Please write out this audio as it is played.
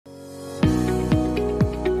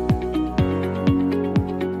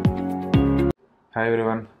Hi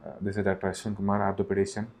everyone, this is Dr. Ashwin Kumar,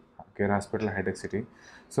 orthopedician, Care Hospital, High-Tech City.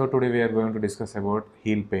 So today we are going to discuss about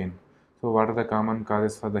heel pain. So what are the common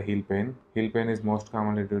causes for the heel pain? Heel pain is most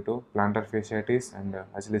commonly due to plantar fasciitis and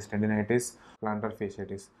Achilles tendinitis, plantar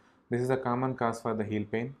fasciitis. This is the common cause for the heel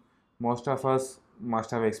pain. Most of us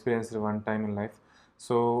must have experienced it one time in life.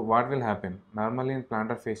 So what will happen? Normally in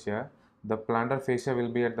plantar fascia, the plantar fascia will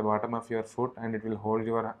be at the bottom of your foot and it will hold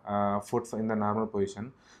your foot in the normal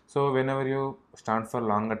position. So whenever you stand for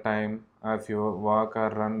longer time, if you walk or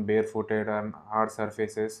run barefooted on hard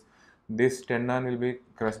surfaces, this tendon will be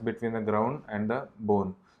crushed between the ground and the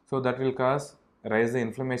bone. So that will raise the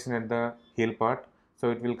inflammation at the heel part.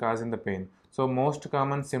 So it will cause in the pain. So most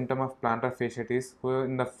common symptom of plantar fasciitis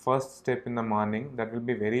in the first step in the morning, that will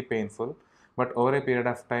be very painful, but over a period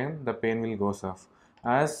of time the pain will goes off.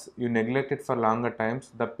 As you neglect it for longer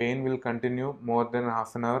times, the pain will continue more than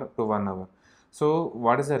half an hour to 1 hour. So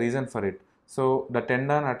what is the reason for it? So the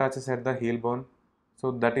tendon attaches at the heel bone. So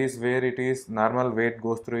that is where it is normal weight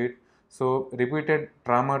goes through it. So repeated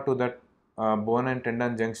trauma to that bone and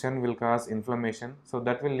tendon junction will cause inflammation. So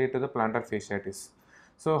that will lead to the plantar fasciitis.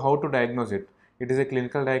 So how to diagnose it? It is a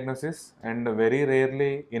clinical diagnosis, and very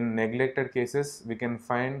rarely in neglected cases we can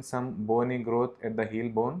find some bony growth at the heel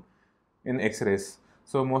bone in X-rays.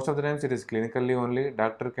 So most of the times it is clinically only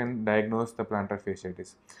doctor can diagnose the plantar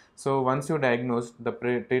fasciitis. So once you diagnose, the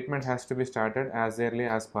treatment has to be started as early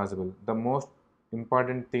as possible. The most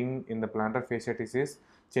important thing in the plantar fasciitis is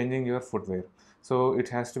changing your footwear. So it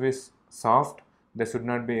has to be soft. There should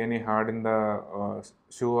not be any hard in the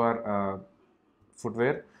shoe or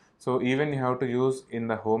footwear. So even you have to use in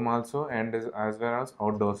the home also, and as well as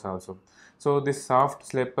outdoors also. So this soft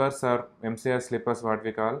slippers or MCR slippers what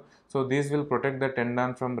we call, so these will protect the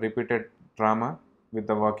tendon from repeated trauma with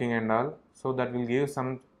the walking and all. So that will give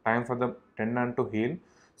some time for the tendon to heal.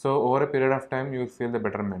 So over a period of time you will feel the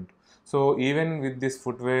betterment. So even with this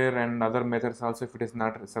footwear and other methods also, if it is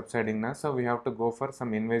not subsiding now, so we have to go for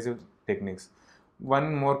some invasive techniques.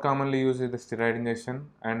 One more commonly used is the steroid injection,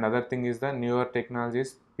 and other thing is the newer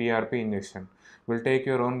technologies PRP injection. We'll take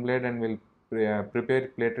your own blood and will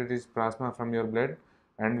prepare platelet-rich plasma from your blood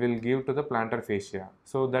and will give to the plantar fascia.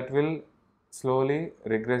 So that will slowly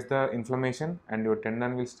regress the inflammation and your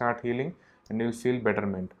tendon will start healing and you will feel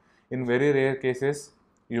betterment. In very rare cases,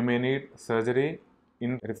 you may need surgery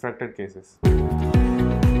in refracted cases.